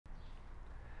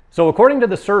So according to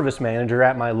the service manager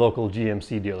at my local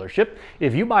GMC dealership,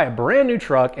 if you buy a brand new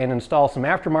truck and install some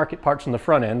aftermarket parts on the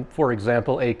front end, for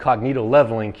example, a Cognito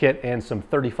leveling kit and some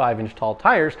 35-inch tall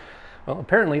tires, well,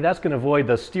 apparently that's going to void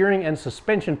the steering and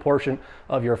suspension portion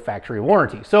of your factory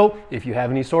warranty. So if you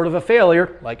have any sort of a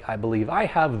failure, like I believe I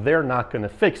have, they're not going to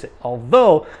fix it.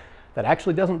 Although that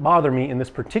actually doesn't bother me in this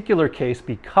particular case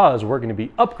because we're going to be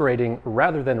upgrading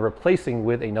rather than replacing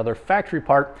with another factory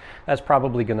part that's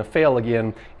probably going to fail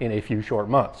again in a few short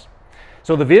months.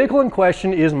 So the vehicle in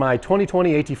question is my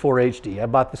 2020 AT4 HD. I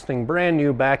bought this thing brand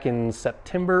new back in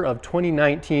September of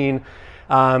 2019.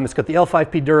 It's got the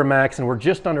L5P Duramax and we're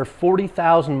just under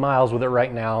 40,000 miles with it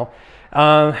right now.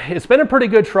 It's been a pretty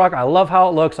good truck. I love how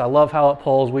it looks. I love how it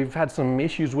pulls. We've had some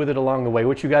issues with it along the way,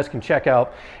 which you guys can check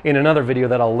out in another video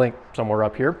that I'll link somewhere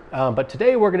up here. But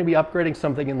today we're going to be upgrading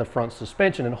something in the front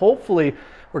suspension, and hopefully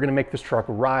we're going to make this truck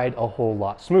ride a whole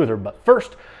lot smoother. But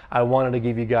first, I wanted to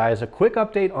give you guys a quick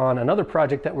update on another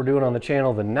project that we're doing on the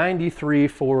channel, the 93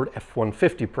 Ford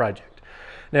F-150 project.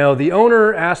 Now, the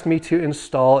owner asked me to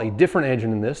install a different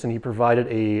engine in this, and he provided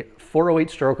a 408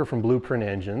 stroker from Blueprint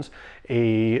Engines,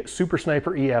 a Super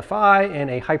Sniper EFI, and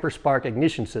a Hyperspark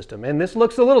ignition system. And this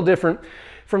looks a little different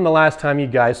from the last time you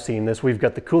guys seen this. We've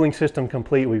got the cooling system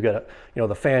complete. We've got,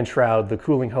 the fan shroud, the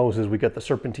cooling hoses. We've got the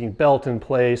serpentine belt in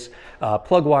place.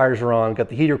 Plug wires are on. Got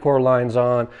the heater core lines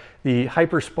on. The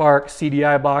Hyperspark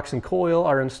CDI box and coil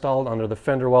are installed under the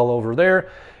fender well over there.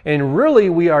 And really,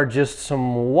 we are just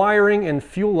some wiring and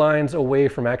fuel lines away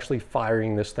from actually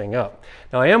firing this thing up.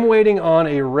 Now, I am waiting on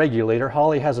a regulator.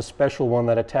 Holly has a special one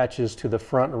that attaches to the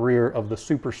front and rear of the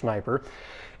Super Sniper.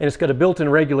 And it's got a built-in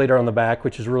regulator on the back,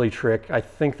 which is really trick. I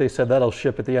think they said that'll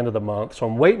ship at the end of the month. So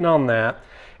I'm waiting on that.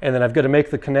 And then I've got to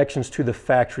make the connections to the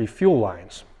factory fuel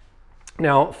lines.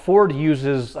 Now, Ford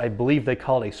uses, I believe they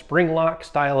call it a spring lock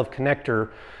style of connector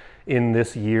in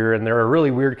this year, and they're a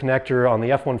really weird connector on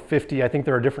the F-150. I think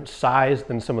they're a different size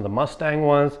than some of the Mustang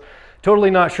ones. Totally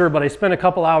not sure, but I spent a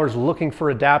couple hours looking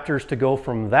for adapters to go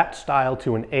from that style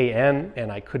to an AN,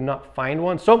 and I could not find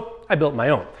one, so I built my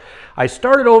own. I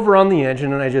started over on the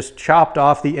engine and I just chopped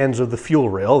off the ends of the fuel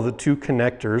rail, the two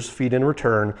connectors, feed and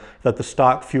return, that the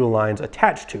stock fuel lines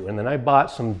attach to. And then I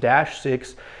bought some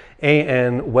 -6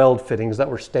 AN weld fittings that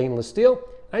were stainless steel.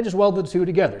 I just welded the two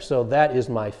together. So that is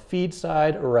my feed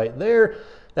side right there.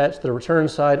 That's the return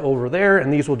side over there.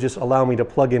 And these will just allow me to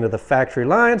plug into the factory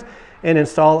lines and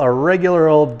install a regular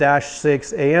old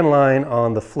 -6 AN line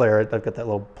on the flare. I've got that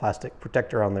little plastic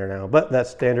protector on there now, but that's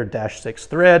standard -6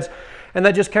 threads. And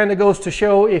that just kind of goes to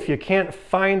show if you can't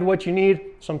find what you need,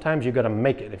 sometimes you got to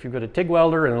make it. If you've got a TIG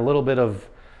welder and a little bit of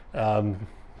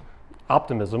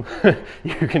optimism,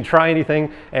 you can try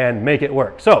anything and make it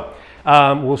work. So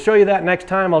we'll show you that next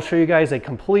time. I'll show you guys a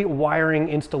complete wiring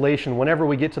installation whenever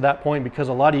we get to that point, because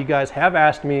a lot of you guys have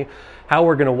asked me how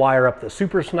we're going to wire up the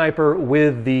Super Sniper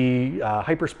with the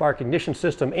Hyperspark ignition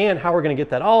system and how we're going to get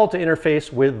that all to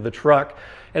interface with the truck.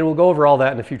 And we'll go over all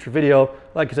that in a future video.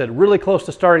 Like I said, really close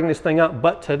to starting this thing up,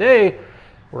 but today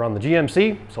we're on the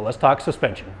GMC, so let's talk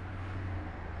suspension.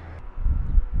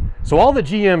 So all the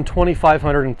GM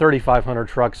 2500 and 3500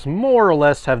 trucks more or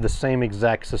less have the same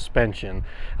exact suspension.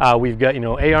 We've got,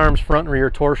 A-arms front and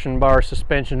rear torsion bar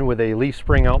suspension with a leaf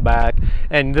spring out back,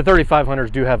 and the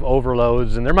 3500s do have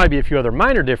overloads, and there might be a few other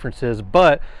minor differences,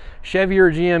 but Chevy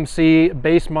or GMC,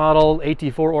 base model,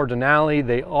 AT4 or Denali,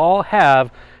 they all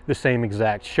have the same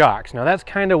exact shocks. Now that's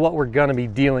kind of what we're going to be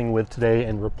dealing with today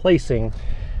and replacing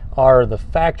are the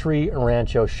factory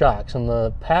Rancho shocks. And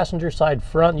the passenger side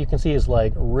front, you can see, is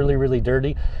like really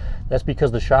dirty. That's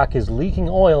because the shock is leaking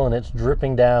oil and it's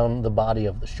dripping down the body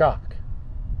of the shock.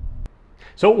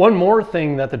 So one more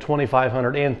thing that the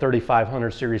 2500 and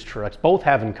 3500 series trucks both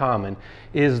have in common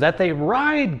is that they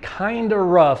ride kind of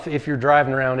rough if you're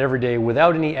driving around every day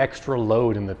without any extra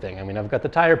load in the thing. I mean, I've got the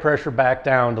tire pressure back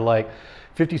down to like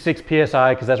 56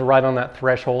 PSI, because that's right on that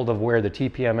threshold of where the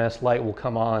TPMS light will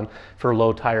come on for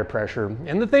low tire pressure.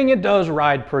 And the thing, it does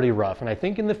ride pretty rough. And I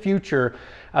think in the future,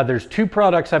 there's two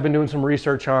products I've been doing some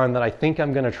research on that I think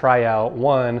I'm going to try out.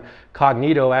 One,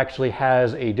 Cognito actually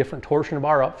has a different torsion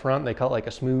bar up front. They call it like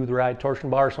a smooth ride torsion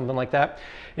bar or something like that.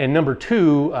 And number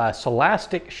two,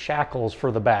 Celastic shackles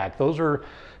for the back. Those are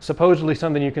supposedly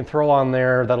something you can throw on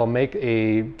there that'll make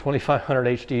a 2500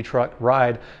 HD truck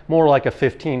ride more like a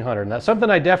 1500. And that's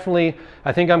something I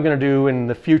think I'm going to do in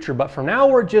the future, but for now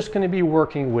we're just going to be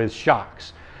working with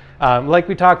shocks. Like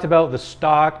we talked about, the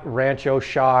stock Rancho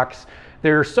shocks,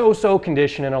 they're so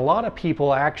condition, and a lot of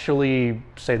people actually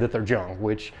say that they're junk,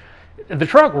 which the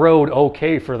truck rode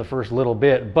okay for the first little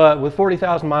bit, but with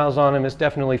 40,000 miles on them, it's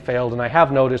definitely failed. And I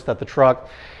have noticed that the truck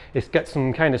It's got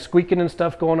some kind of squeaking and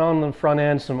stuff going on the front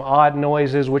end, some odd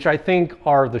noises, which I think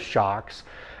are the shocks.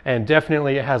 And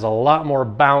definitely it has a lot more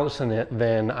bounce in it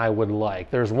than I would like.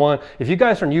 There's one, if you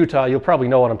guys are in Utah, you'll probably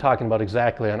know what I'm talking about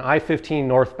exactly. On I-15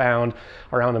 northbound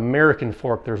around American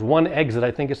Fork, there's one exit,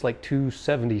 I think it's like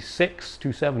 276,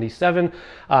 277.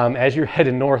 As you're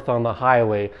heading north on the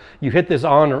highway, you hit this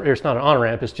it's not an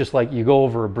on-ramp, it's just like you go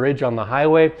over a bridge on the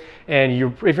highway, and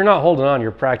if you're not holding on, you're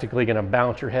practically gonna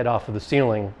bounce your head off of the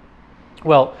ceiling.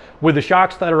 Well, with the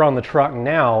shocks that are on the truck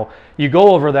now, you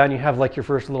go over that and you have like your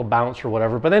first little bounce or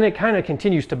whatever, but then it kind of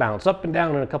continues to bounce up and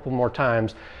down and a couple more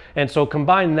times. And so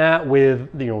combine that with,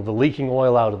 you know, the leaking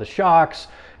oil out of the shocks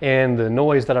and the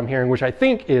noise that I'm hearing, which I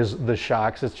think is the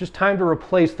shocks. It's just time to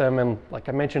replace them. And like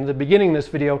I mentioned at the beginning of this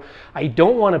video, I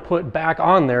don't want to put back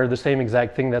on there the same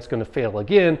exact thing that's going to fail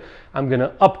again. I'm going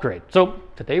to upgrade. So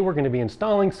today we're going to be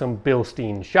installing some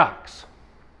Bilstein shocks.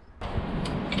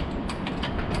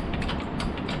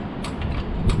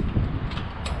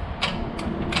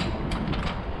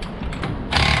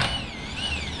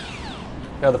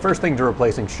 Now, the first thing to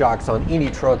replacing shocks on any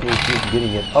truck is just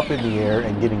getting it up in the air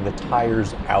and getting the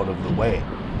tires out of the way.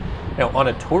 Now, on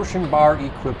a torsion bar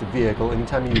equipped vehicle,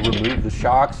 anytime you remove the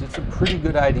shocks, it's a pretty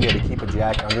good idea to keep a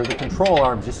jack under the control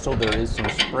arm just so there is some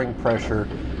spring pressure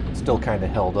still kind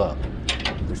of held up.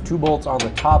 There's 2 bolts on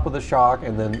the top of the shock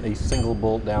and then a single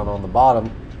bolt down on the bottom.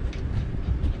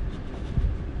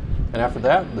 And after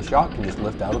that, the shock can just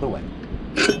lift out of the way.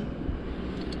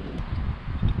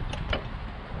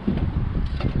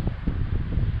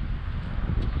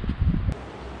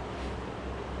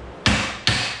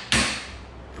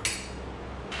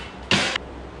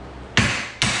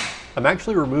 I'm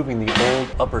actually removing the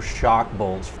old upper shock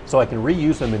bolts so I can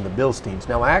reuse them in the Bilsteins.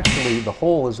 Now actually the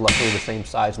hole is luckily the same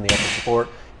size in the upper support,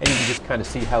 and you can just kind of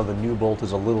see how the new bolt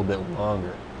is a little bit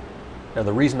longer. Now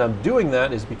the reason I'm doing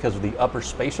that is because of the upper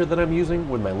spacer that I'm using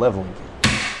with my leveling kit.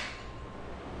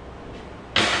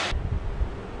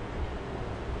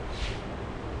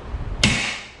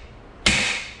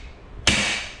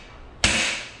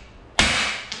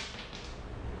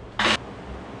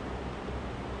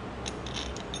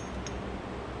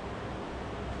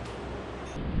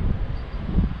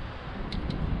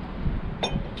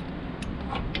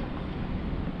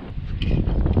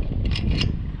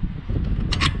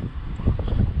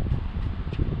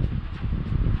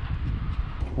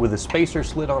 With the spacer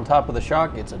slid on top of the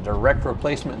shock, it's a direct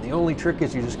replacement. The only trick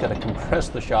is you just gotta compress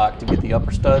the shock to get the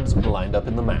upper studs lined up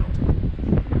in the mount.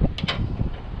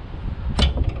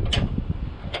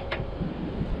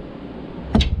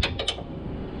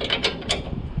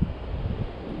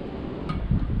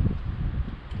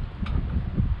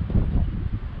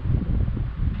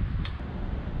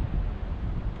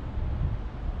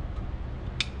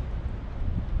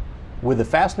 With the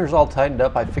fasteners all tightened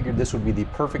up, I figured this would be the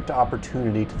perfect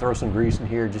opportunity to throw some grease in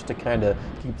here just to kind of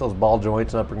keep those ball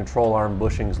joints and upper control arm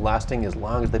bushings lasting as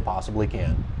long as they possibly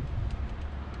can.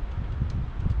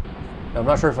 Now, I'm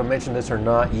not sure if I mentioned this or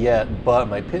not yet, but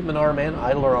my pitman arm and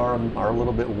idler arm are a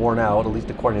little bit worn out, at least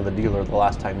according to the dealer the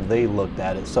last time they looked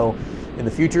at it. So in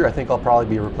the future, I think I'll probably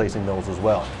be replacing those as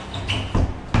well.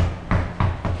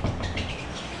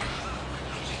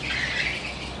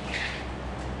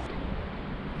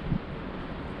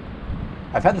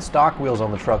 I've had the stock wheels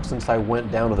on the truck since I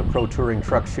went down to the Pro Touring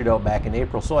Truck Shootout back in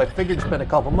April, so I figured it's been a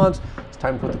couple months, it's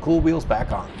time to put the cool wheels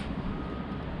back on.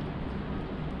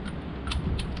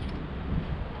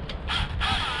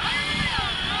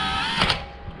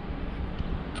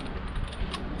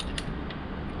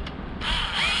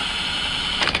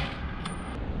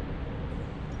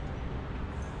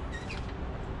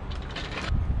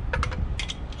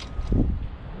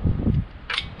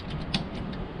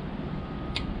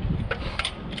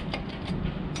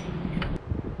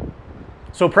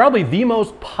 So probably the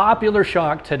most popular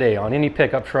shock today on any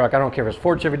pickup truck, I don't care if it's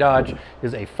Ford, Chevy, Dodge,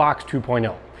 is a Fox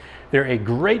 2.0. They're a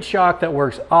great shock that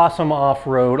works awesome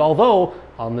off-road, although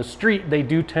on the street they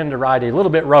do tend to ride a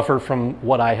little bit rougher from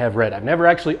what I have read. I've never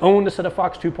actually owned a set of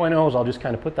Fox 2.0s, I'll just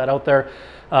kind of put that out there.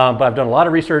 But I've done a lot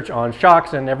of research on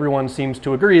shocks and everyone seems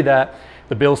to agree that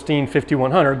the Bilstein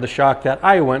 5100, the shock that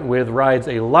I went with, rides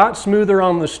a lot smoother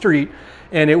on the street,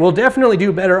 and it will definitely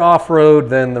do better off-road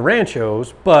than the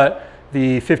Ranchos, but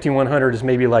the 5100 is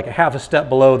maybe like a half a step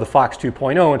below the Fox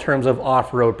 2.0 in terms of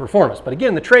off-road performance. But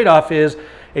again, the trade-off is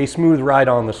a smooth ride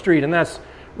on the street, and that's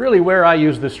really where I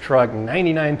use this truck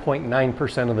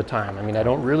 99.9% of the time. I mean, I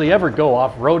don't really ever go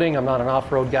off-roading. I'm not an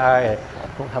off-road guy.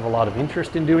 I don't have a lot of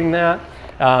interest in doing that.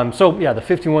 So yeah, the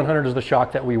 5100 is the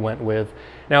shock that we went with.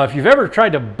 Now, if you've ever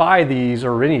tried to buy these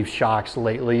or any shocks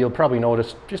lately, you'll probably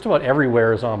notice just about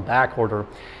everywhere is on back order.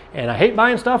 And I hate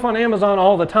buying stuff on Amazon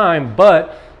all the time,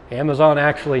 but Amazon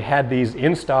actually had these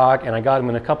in stock and I got them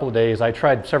in a couple of days. I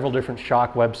tried several different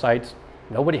shock websites.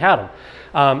 Nobody had them.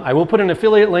 I will put an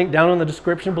affiliate link down in the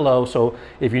description below. So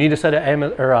if you need a set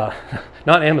of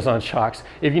not Amazon shocks,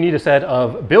 if you need a set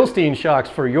of Bilstein shocks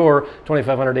for your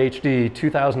 2500 HD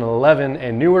 2011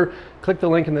 and newer, click the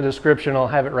link in the description. I'll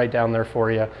have it right down there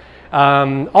for you.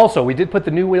 Also, we did put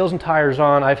the new wheels and tires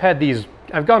on.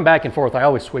 I've gone back and forth. I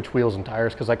always switch wheels and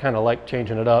tires because I kind of like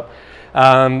changing it up.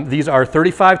 These are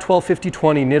 35, 12, 50,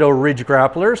 20 Nitto Ridge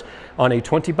grapplers on a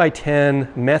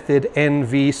 20x10 Method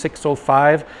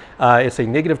NV605. It's a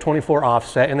 -24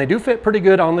 offset, and they do fit pretty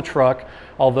good on the truck,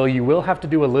 although you will have to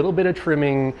do a little bit of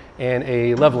trimming and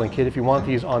a leveling kit if you want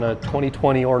these on a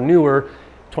 2020 or newer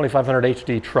 2500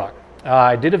 HD truck.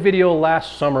 I did a video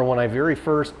last summer when I very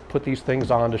first put these things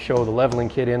on to show the leveling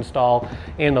kit install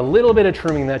and a little bit of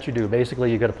trimming that you do.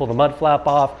 Basically, you got to pull the mud flap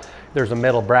off. There's a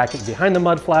metal bracket behind the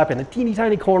mud flap and a teeny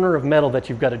tiny corner of metal that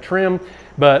you've got to trim,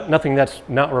 but nothing that's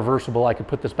not reversible. I could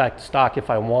put this back to stock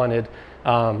if I wanted.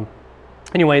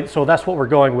 Anyway, so that's what we're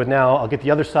going with now. I'll get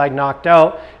the other side knocked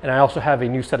out, and I also have a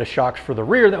new set of shocks for the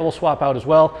rear that we'll swap out as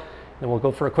well. Then we'll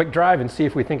go for a quick drive and see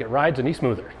if we think it rides any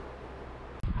smoother.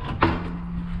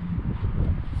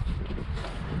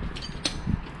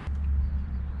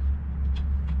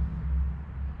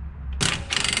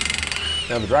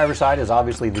 Now the driver's side is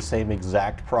obviously the same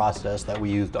exact process that we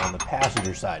used on the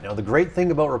passenger side. Now the great thing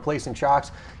about replacing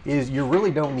shocks is you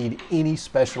really don't need any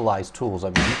specialized tools.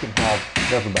 I mean, you can have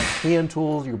nothing but hand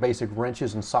tools, your basic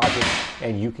wrenches and sockets,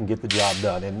 and you can get the job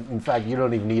done. And in fact, you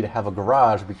don't even need to have a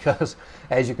garage because,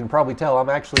 as you can probably tell, I'm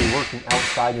actually working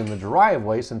outside in the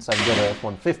driveway since I've got a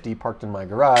F-150 parked in my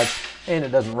garage, and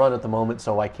it doesn't run at the moment,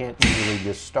 so I can't easily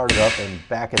just start it up and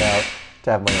back it out to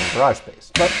have my own garage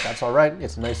space. But that's all right.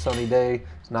 It's a nice sunny day.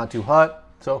 It's not too hot,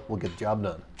 so we'll get the job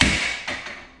done.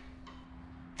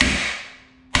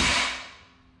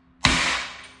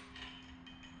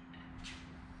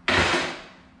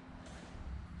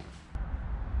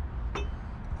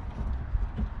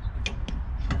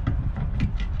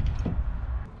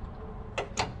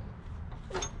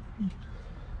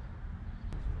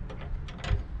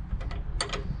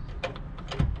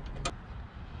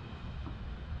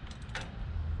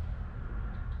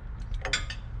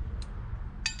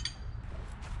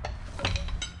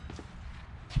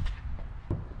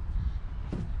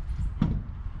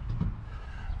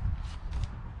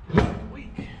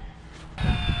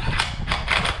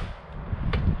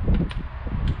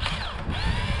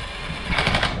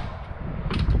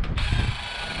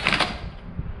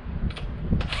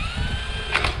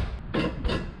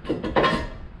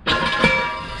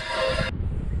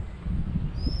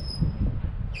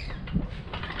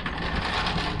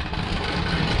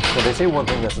 So they say one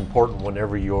thing that's important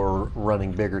whenever you're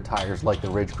running bigger tires like the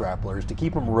Ridge Grappler is to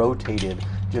keep them rotated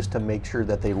just to make sure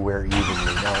that they wear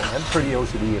evenly. Now, I'm pretty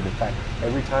OCD, and in fact,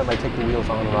 every time I take the wheels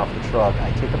on and off the truck,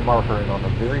 I take a marker, and on the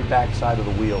very back side of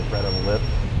the wheel, right on the lip,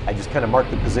 I just kind of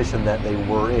mark the position that they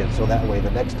were in. So that way,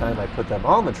 the next time I put them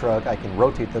on the truck, I can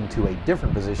rotate them to a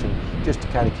different position just to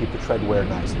kind of keep the tread wear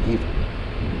nice and even.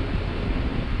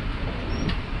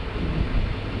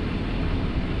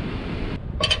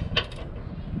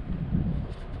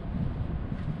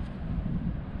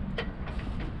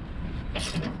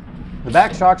 The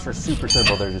back shocks are super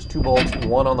simple. There's just two bolts,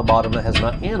 one on the bottom that has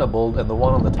nut and a bolt, and the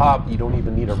one on the top, you don't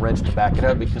even need a wrench to back it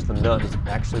up because the nut is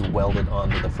actually welded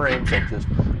onto the frame. So just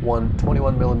one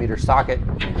 21mm socket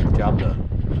and get the job done.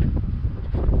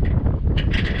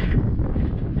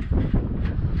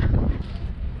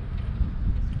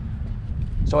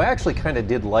 So I actually kind of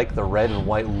did like the red and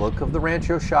white look of the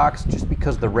Rancho shocks just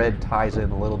because the red ties in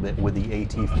a little bit with the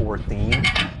AT4 theme.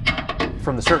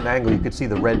 From a certain angle, you could see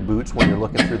the red boots when you're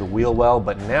looking through the wheel well,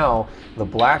 but now the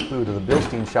black boot of the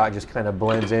Bilstein shock just kind of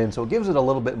blends in, so it gives it a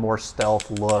little bit more stealth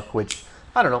look, which,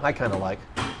 I don't know, I kind of like.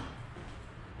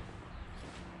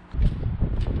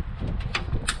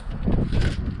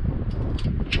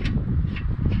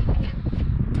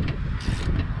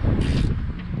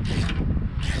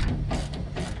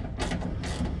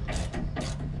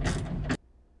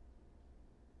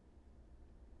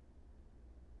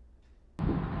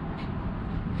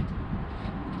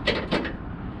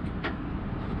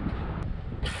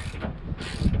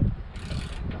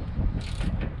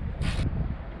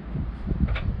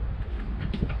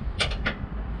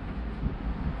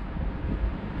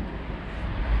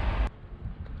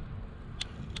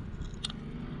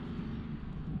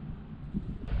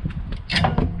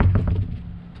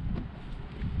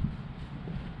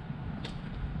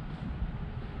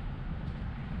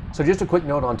 So just a quick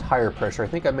note on tire pressure. I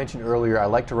think I mentioned earlier I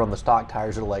like to run the stock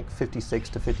tires at like 56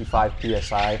 to 55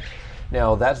 PSI.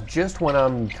 Now that's just when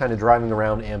I'm kind of driving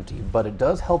around empty, but it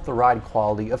does help the ride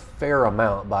quality a fair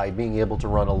amount by being able to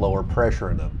run a lower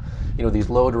pressure in them. You know, these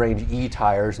load range E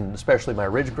tires, and especially my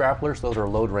Ridge Grapplers, those are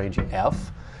load range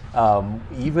F.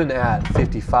 Even at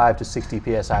 55 to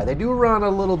 60 PSI, they do run a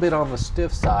little bit on the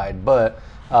stiff side, but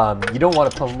you don't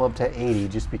want to pump them up to 80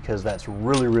 just because that's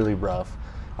really, really rough.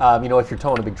 You know, if you're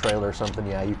towing a big trailer or something,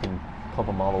 yeah, you can pump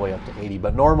them all the way up to 80,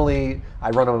 but normally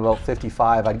I run them about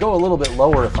 55. I'd go a little bit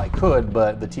lower if I could,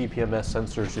 but the TPMS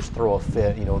sensors just throw a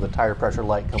fit. You know, the tire pressure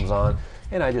light comes on,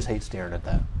 and I just hate staring at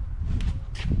that.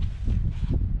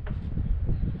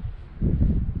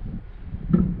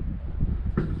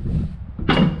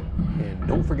 And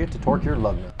don't forget to torque your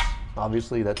lug nuts.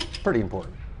 Obviously, that's pretty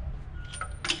important.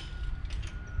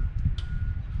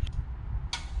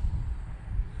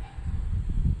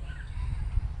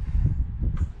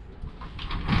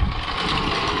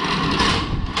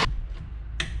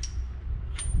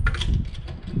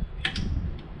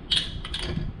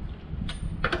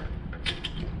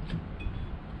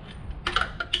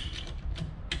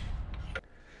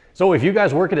 So if you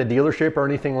guys work at a dealership or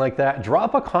anything like that,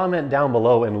 drop a comment down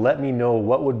below and let me know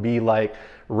what would be like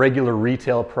regular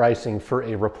retail pricing for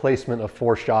a replacement of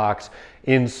 4 shocks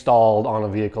installed on a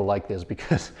vehicle like this,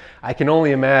 because I can only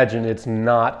imagine it's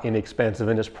not inexpensive,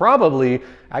 and it's probably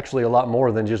actually a lot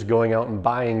more than just going out and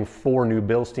buying 4 new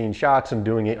Bilstein shocks and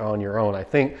doing it on your own. I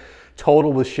think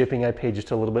total with shipping, I paid just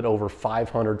a little bit over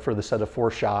 $500 for the set of 4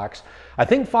 shocks. I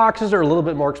think Foxes are a little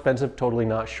bit more expensive, totally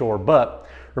not sure, but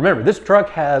remember, this truck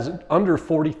has under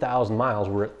 40,000 miles.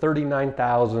 We're at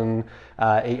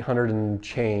 39,800 and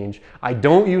change. I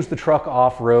don't use the truck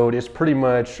off-road. It's pretty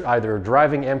much either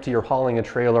driving empty or hauling a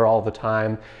trailer all the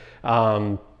time.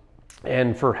 And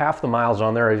for half the miles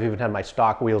on there, I've even had my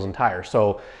stock wheels and tires.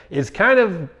 So it's kind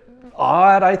of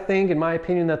odd, I think, in my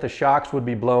opinion, that the shocks would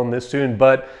be blown this soon.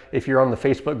 But if you're on the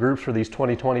Facebook groups for these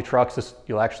 2020 trucks, this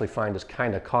you'll actually find is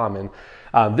kind of common.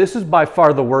 This is by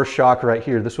far the worst shock right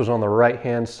here. This was on the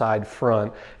right-hand side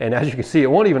front. And as you can see, it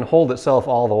won't even hold itself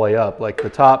all the way up. Like the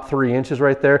top 3 inches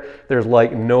right there, there's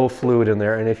like no fluid in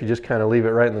there. And if you just kind of leave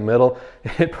it right in the middle,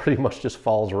 it pretty much just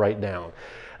falls right down.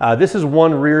 This is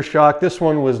one rear shock. This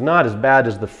one was not as bad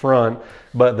as the front,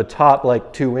 but the top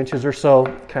like 2 inches or so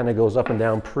kind of goes up and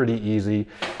down pretty easy.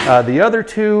 The other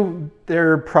 2,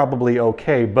 they're probably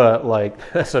okay, but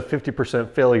like that's a 50%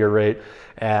 failure rate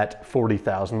at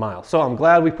 40,000 miles. So I'm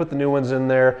glad we put the new ones in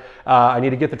there. I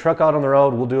need to get the truck out on the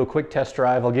road. We'll do a quick test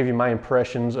drive. I'll give you my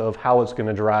impressions of how it's going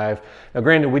to drive. Now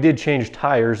granted, we did change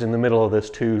tires in the middle of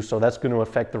this too, so that's going to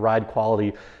affect the ride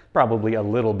quality probably a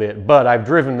little bit, but I've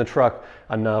driven the truck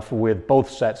enough with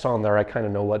both sets on there. I kind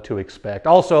of know what to expect.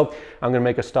 Also, I'm going to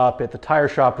make a stop at the tire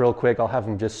shop real quick. I'll have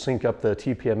them just sync up the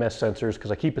TPMS sensors, because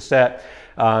I keep a set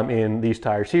in these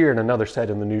tires here and another set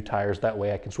in the new tires. That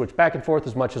way I can switch back and forth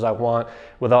as much as I want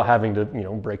without having to, you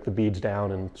know, break the beads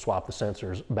down and swap the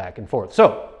sensors back and forth.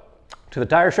 So to the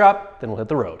tire shop, then we'll hit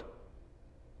the road.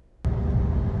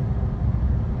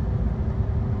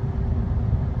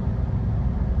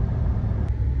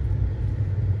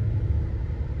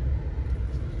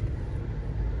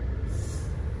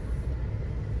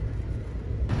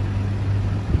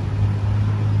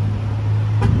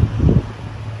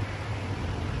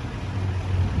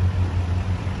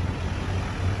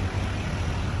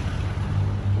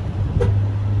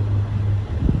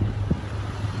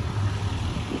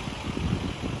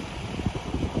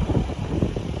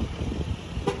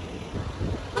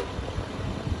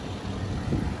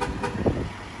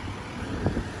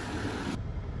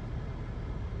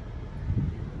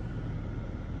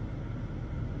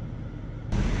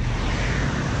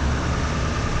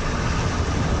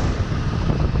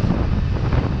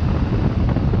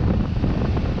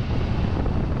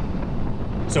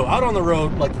 So out on the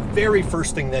road, like the very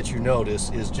first thing that you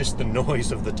notice is just the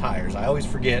noise of the tires. I always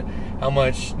forget how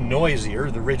much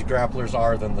noisier the Ridge Grapplers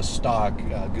are than the stock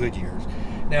Goodyears.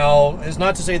 Now, it's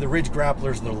not to say the Ridge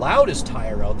Grapplers are the loudest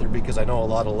tire out there, because I know a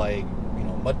lot of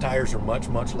mud tires are much,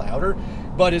 much louder,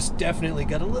 but it's definitely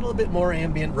got a little bit more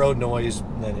ambient road noise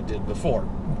than it did before.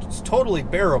 It's totally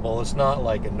bearable. It's not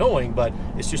like annoying, but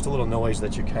it's just a little noise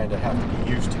that you kind of have to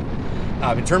be used to.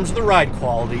 In terms of the ride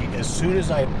quality, as soon as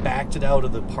I backed it out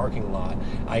of the parking lot,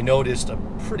 I noticed a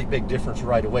pretty big difference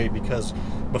right away, because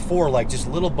before, like just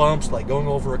little bumps, like going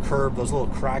over a curb, those little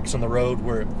cracks on the road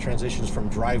where it transitions from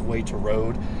driveway to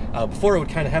road, before it would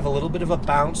kind of have a little bit of a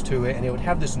bounce to it, and it would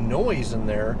have this noise in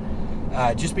there,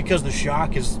 just because the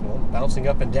shock is bouncing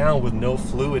up and down with no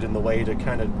fluid in the way to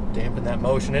kind of dampen that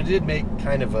motion. It did make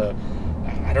kind of a,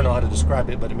 I I don't know how to describe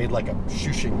it, but it made like a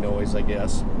shooshing noise, I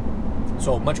guess.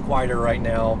 So much quieter right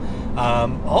now.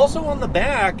 Also on the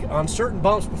back, on certain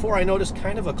bumps before, I noticed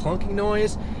kind of a clunking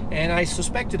noise, and I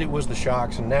suspected it was the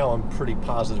shocks, and now I'm pretty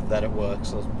positive that it was,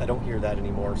 so I don't hear that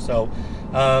anymore. So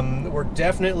we're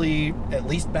definitely at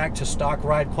least back to stock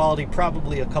ride quality,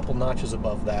 probably a couple notches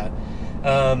above that.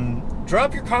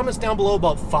 Drop your comments down below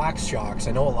about Fox shocks.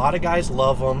 I know a lot of guys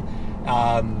love them.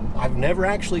 I've never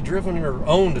actually driven or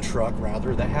owned a truck,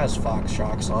 rather, that has Fox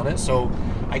shocks on it, so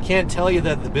I can't tell you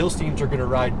that the Bilsteins are going to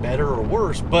ride better or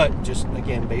worse, but just,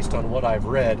 again, based on what I've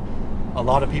read, a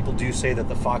lot of people do say that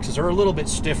the Foxes are a little bit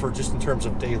stiffer just in terms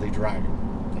of daily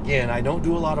driving. Again, I don't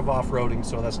do a lot of off-roading,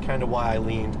 so that's kind of why I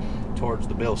leaned towards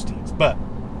the Bilsteins. But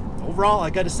overall, I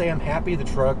got to say I'm happy. The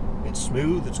truck, it's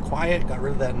smooth, it's quiet, got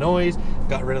rid of that noise,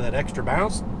 got rid of that extra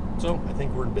bounce, so I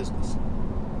think we're in business.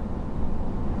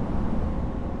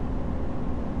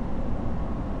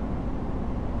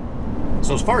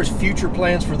 So as far as future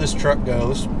plans for this truck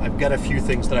goes, I've got a few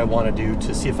things that I want to do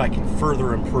to see if I can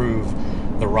further improve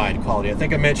the ride quality. I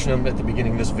think I mentioned them at the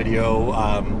beginning of this video.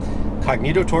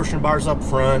 Cognito torsion bars up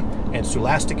front and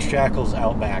Sulastic shackles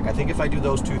out back. I think if I do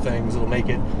those two things, it'll make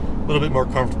it a little bit more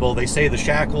comfortable. They say the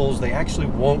shackles, they actually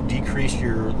won't decrease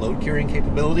your load carrying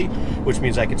capability, which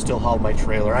means I can still haul my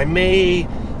trailer. I may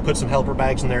put some helper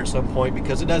bags in there at some point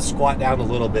because it does squat down a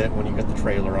little bit when you get the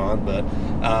trailer on, but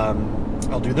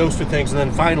I'll do those two things. And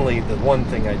then finally, the one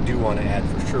thing I do want to add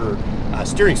for sure,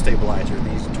 steering stabilizer.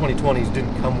 These 2020s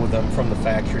didn't come with them from the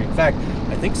factory. In fact,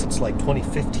 I think since like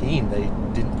 2015 they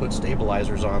didn't put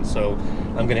stabilizers on, so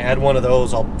I'm going to add one of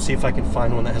those. I'll see if I can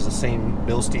find one that has the same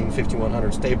Bilstein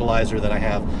 5100 stabilizer that I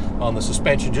have on the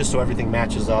suspension, just so everything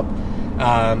matches up.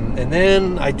 And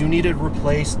then I do need to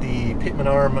replace the pitman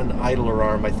arm and idler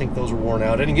arm. I think those are worn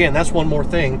out. And again, that's one more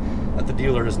thing that the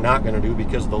dealer is not going to do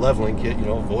because the leveling kit, you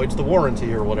know, voids the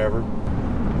warranty or whatever.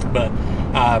 But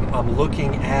I'm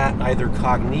looking at either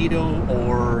Cognito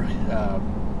or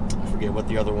I forget what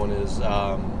the other one is.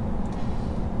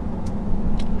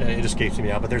 It escapes me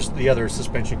now, but there's the other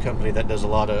suspension company that does a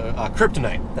lot of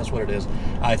Kryptonite. That's what it is.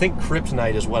 I think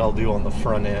Kryptonite is what I'll do on the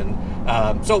front end.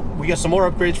 So we got some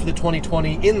more upgrades for the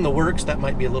 2020 in the works. That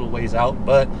might be a little ways out,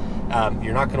 but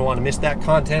you're not going to want to miss that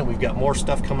content. We've got more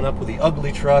stuff coming up with the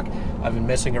ugly truck. I've been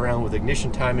messing around with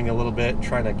ignition timing a little bit,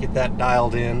 trying to get that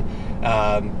dialed in.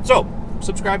 So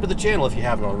subscribe to the channel if you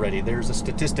haven't already. There's a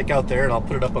statistic out there, and I'll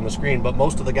put it up on the screen, but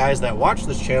most of the guys that watch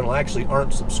this channel actually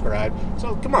aren't subscribed.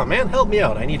 So come on, man, help me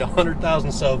out. I need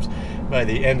 100,000 subs by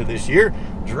the end of this year.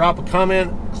 Drop a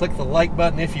comment, click the like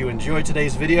button if you enjoyed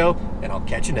today's video, and I'll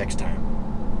catch you next time.